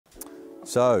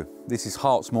So, this is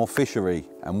Hartsmoor Fishery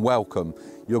and welcome.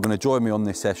 You're going to join me on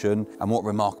this session and what a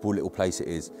remarkable little place it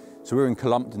is. So we're in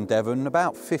Cullompton, Devon,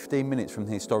 about 15 minutes from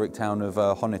the historic town of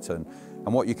Honiton.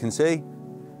 And what you can see,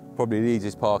 probably the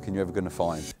easiest parking you're ever going to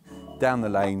find. Down the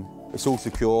lane, it's all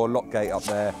secure, lock gate up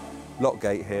there, lock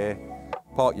gate here,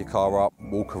 park your car up,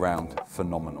 walk around,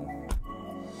 phenomenal.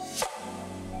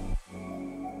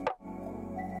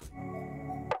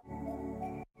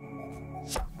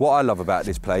 What I love about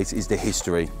this place is the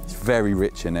history. It's very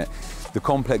rich in it. The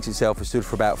complex itself has stood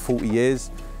for about 40 years.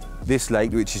 This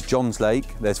lake, which is John's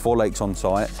Lake, there's 4 lakes on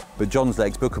site, but John's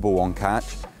Lake's bookable on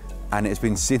catch, and it's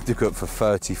been syndicate for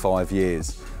 35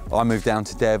 years. I moved down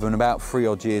to Devon about 3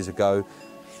 odd years ago,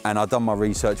 and I'd done my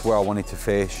research where I wanted to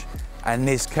fish, and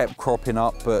this kept cropping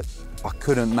up, but I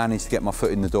couldn't manage to get my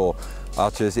foot in the door.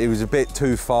 It was a bit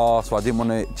too far, so I didn't want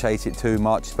to chase it too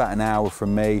much. It's about an hour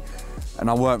from me, and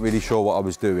I weren't really sure what I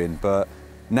was doing, but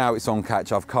now it's on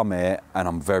catch, I've come here, and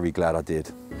I'm very glad I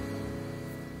did.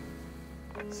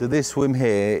 So this swim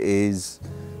here is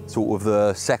sort of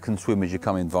the second swim as you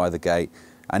come in via the gate,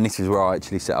 and this is where I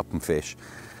actually set up and fish.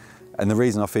 And the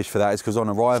reason I fish for that is because on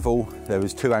arrival, there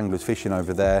was 2 anglers fishing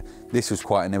over there. This was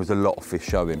quiet and there was a lot of fish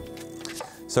showing.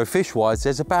 So fish-wise,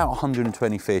 there's about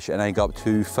 120 fish and they go up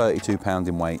to 32 pounds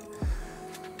in weight.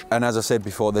 And as I said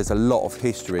before, there's a lot of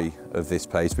history of this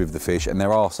place with the fish, and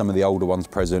there are some of the older ones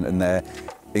present, and they're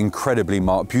incredibly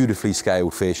marked, beautifully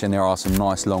scaled fish, and there are some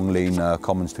nice long lean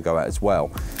commons to go at as well.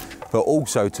 But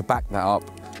also to back that up,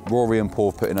 Rory and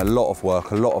Paul put in a lot of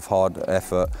work, a lot of hard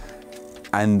effort,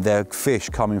 and their fish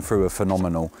coming through are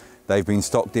phenomenal. They've been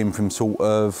stocked in from sort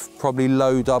of probably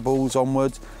low doubles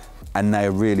onwards, and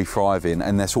they're really thriving,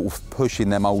 and they're sort of pushing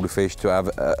them older fish to have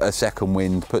a second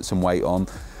wind, put some weight on,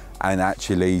 and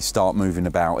actually start moving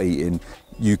about eating.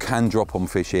 You can drop on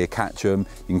fish here, catch them,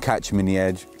 you can catch them in the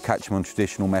edge, catch them on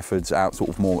traditional methods out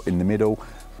sort of more in the middle,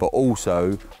 but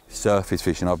also surface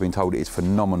fishing, I've been told it is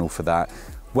phenomenal for that.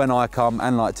 When I come,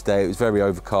 and like today, it was very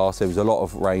overcast, there was a lot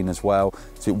of rain as well,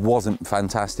 so it wasn't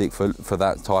fantastic for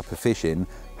that type of fishing.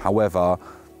 However,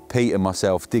 Pete and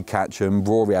myself did catch them,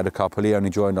 Rory had a couple, he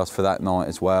only joined us for that night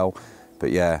as well.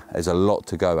 But yeah, there's a lot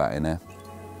to go at in there.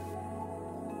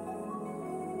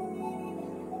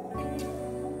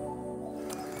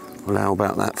 Well, how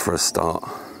about that for a start?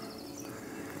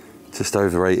 Just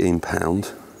over 18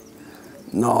 pounds.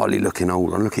 Gnarly looking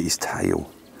old one, look at his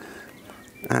tail.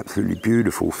 Absolutely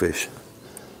beautiful fish.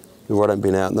 I hadn't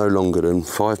been out no longer than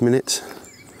 5 minutes.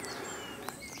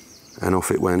 And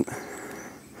off it went.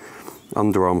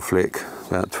 Underarm flick,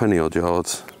 about 20 odd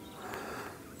yards.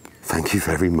 Thank you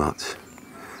very much.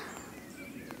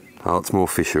 Hartsmoor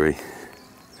Fishery.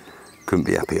 Couldn't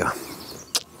be happier.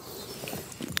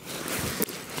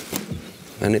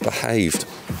 And it behaved.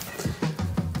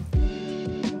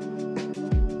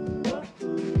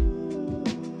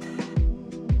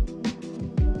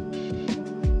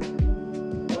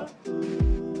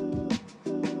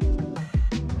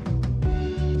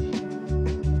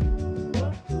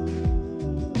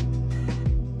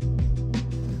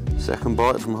 Second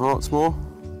bite from Hartsmoor.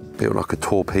 Built like a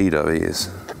torpedo he is.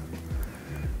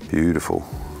 Beautiful.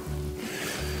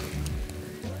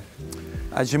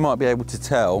 As you might be able to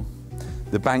tell,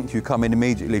 the bank you come in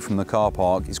immediately from the car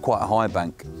park is quite a high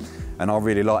bank, and I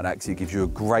really like that because it gives you a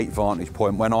great vantage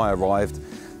point. When I arrived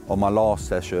on my last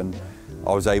session,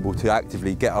 I was able to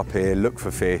actively get up here, look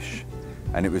for fish,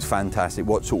 and it was fantastic.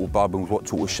 What sort of bubbles, what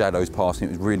sort of shadows passing,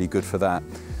 it was really good for that.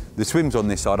 The swims on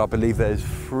this side, I believe there's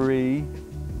 3,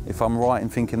 if I'm right in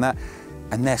thinking that,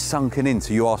 and they're sunken in,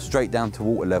 so you are straight down to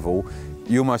water level.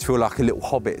 You almost feel like a little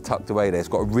hobbit tucked away there. It's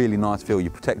got a really nice feel.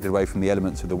 You're protected away from the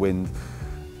elements of the wind.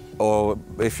 Or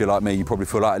if you're like me, you probably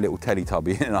feel like a little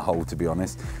Teletubby in a hole, to be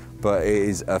honest. But it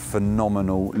is a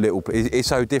phenomenal little, it's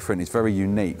so different, it's very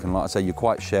unique. And like I say, you're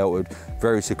quite sheltered,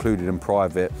 very secluded and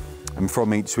private. And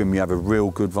from each swim, you have a real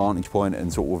good vantage point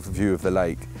and sort of view of the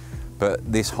lake. But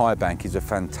this high bank is a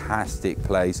fantastic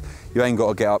place. You ain't got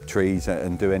to get up trees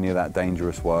and do any of that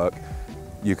dangerous work.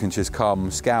 You can just come,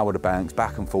 scour the banks,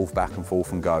 back and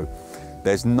forth and go.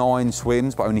 There's 9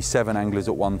 swims, but only 7 anglers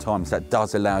at one time, so that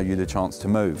does allow you the chance to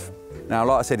move. Now,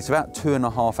 like I said, it's about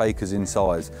 2.5 acres in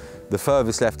size. The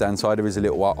furthest left-hand side, there is a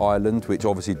little island, which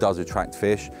obviously does attract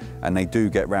fish, and they do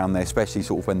get round there, especially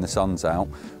sort of when the sun's out.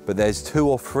 But there's 2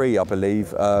 or 3, I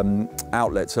believe,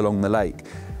 outlets along the lake.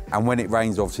 And when it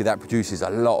rains, obviously, that produces a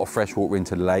lot of fresh water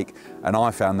into the lake, and I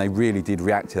found they really did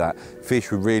react to that. Fish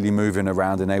were really moving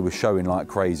around and they were showing like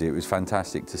crazy. It was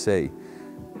fantastic to see.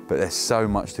 But there's so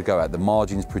much to go at. The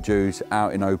margins produce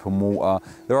out in open water.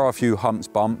 There are a few humps,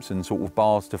 bumps and sort of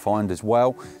bars to find as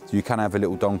well, so you can have a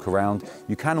little donk around.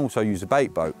 You can also use a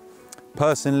bait boat.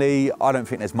 Personally, I don't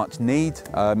think there's much need,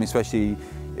 especially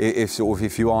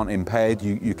if you aren't impaired,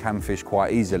 you can fish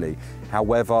quite easily.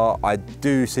 However, I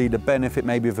do see the benefit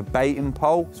maybe of a baiting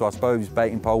pole. So I suppose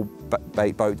baiting pole,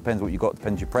 bait boat, depends what you got,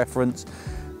 depends your preference.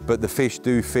 But the fish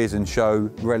do fizz and show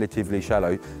relatively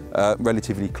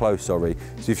close, sorry.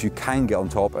 So if you can get on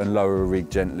top and lower a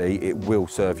rig gently, it will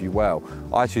serve you well.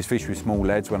 I used to fish with small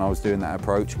leads when I was doing that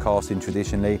approach, casting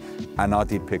traditionally, and I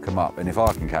did pick them up. And if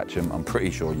I can catch them, I'm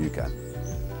pretty sure you can.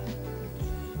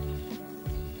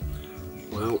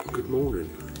 Well, good morning.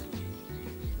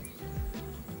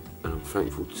 And I'm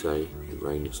thankful to say the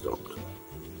rain has stopped.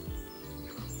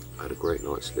 I had a great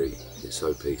night's sleep. It's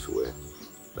so peaceful here.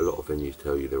 A lot of venues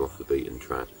tell you they're off the beaten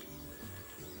track.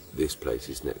 This place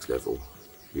is next level.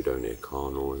 You don't hear car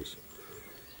noise,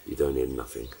 you don't hear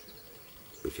nothing.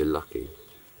 If you're lucky,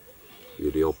 you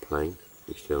hear the odd plane,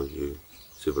 which tells you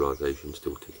civilization's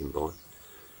still ticking by.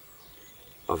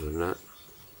 Other than that,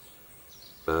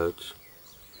 birds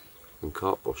and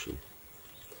carp boshing.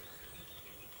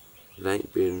 There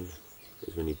ain't been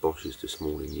as many boshes this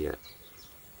morning yet,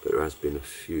 but there has been a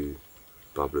few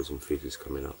bubblers and fizzers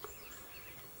coming up.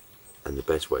 And the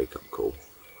best wake up call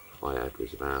I had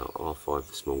was about 5:30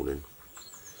 this morning.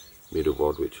 Middle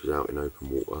rod, which was out in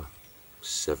open water,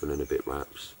 7 and a bit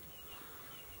wraps.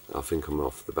 I think I'm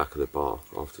off the back of the bar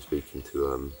after speaking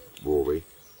to Rory.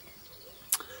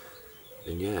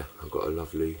 And yeah, I've got a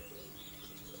lovely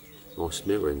nice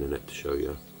mirror in the net to show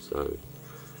you. So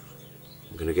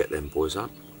I'm going to get them boys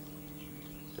up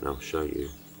and I'll show you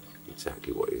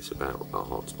exactly what it's about at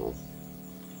Hartsmoor.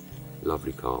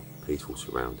 Lovely carp, peaceful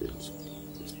surroundings,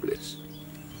 it's bliss.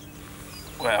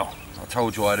 Well, I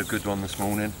told you I had a good one this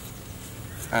morning.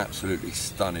 Absolutely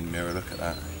stunning mirror, look at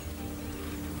that.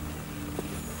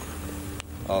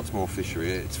 Hartsmoor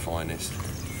Fishery at its finest.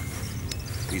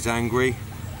 He's angry,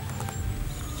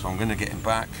 so I'm going to get him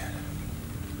back.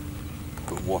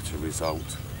 But what a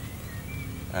result.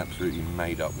 Absolutely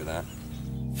made up with that.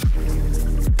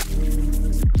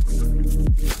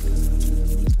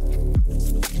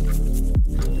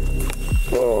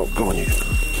 Oh, come on you.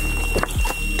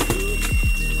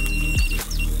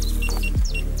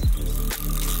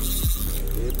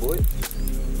 Here, boy.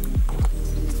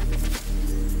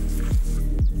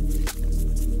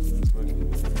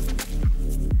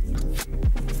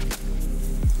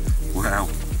 Wow.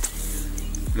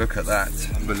 Look at that.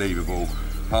 Unbelievable.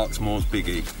 Hartsmoor's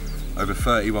biggie. Over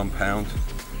 31 pound.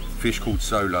 Fish called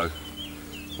Solo.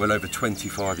 Well over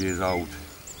 25 years old.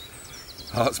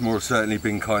 Hartsmoor has certainly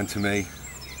been kind to me.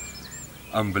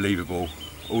 Unbelievable.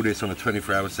 All this on a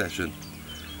 24-hour session.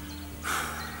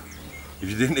 If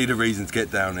you didn't need a reason to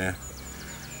get down here,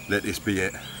 let this be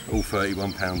it. All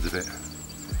 31 pounds of it.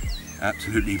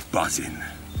 Absolutely buzzing.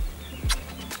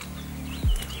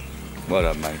 Well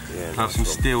done, mate. Yeah, have some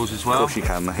steels as well. Of course you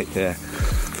can, mate, yeah. I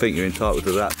think you're entitled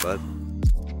to that, bud.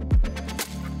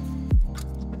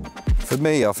 For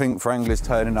me, I think for anglers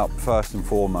turning up first and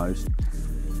foremost,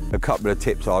 a couple of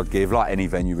tips I'd give, like any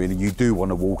venue really, you do want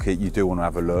to walk it, you do want to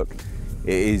have a look.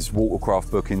 It is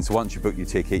watercraft booking, so once you book your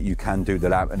ticket, you can do the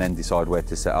lap and then decide where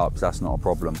to set up, so that's not a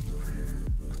problem.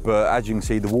 But as you can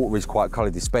see, the water is quite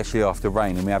coloured, especially after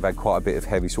rain, and we have had quite a bit of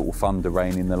heavy sort of thunder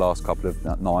rain in the last couple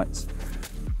of nights.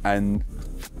 And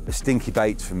the stinky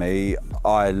baits for me,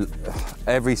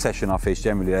 every session I fish,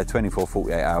 generally they're 24,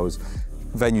 48 hours.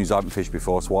 Venues I haven't fished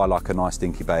before, so I like a nice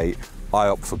stinky bait. I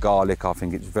opt for garlic, I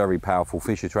think it's very powerful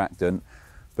fish attractant,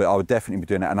 but I would definitely be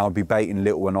doing it, and I would be baiting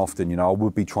little and often, you know, I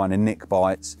would be trying to nick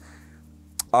bites.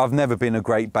 I've never been a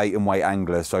great bait and weight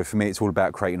angler, so for me it's all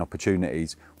about creating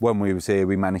opportunities. When we was here,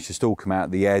 we managed to stalk him out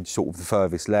at the edge, sort of the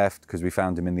furthest left, because we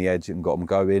found him in the edge and got him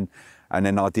going. And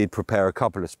then I did prepare a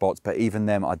couple of spots, but even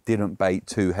them I didn't bait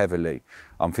too heavily.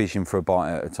 I'm fishing for a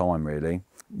bite at a time, really.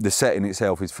 The setting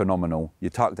itself is phenomenal. You're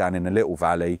tucked down in a little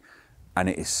valley, and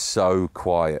it is so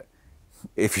quiet.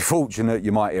 If you're fortunate,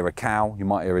 you might hear a cow, you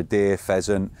might hear a deer,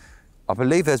 pheasant. I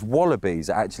believe there's wallabies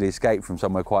that actually escaped from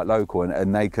somewhere quite local,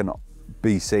 and they can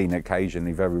be seen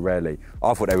occasionally, very rarely.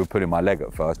 I thought they were pulling my leg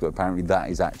at first, but apparently that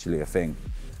is actually a thing.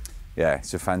 Yeah,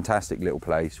 it's a fantastic little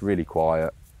place, really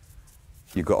quiet.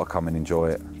 You've got to come and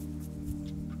enjoy it.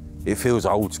 It feels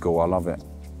old school, I love it.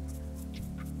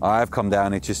 I have come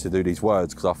down here just to do these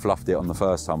words because I fluffed it on the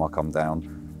first time I come down.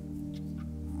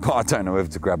 But I don't know whether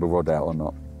to grab a rod out or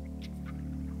not.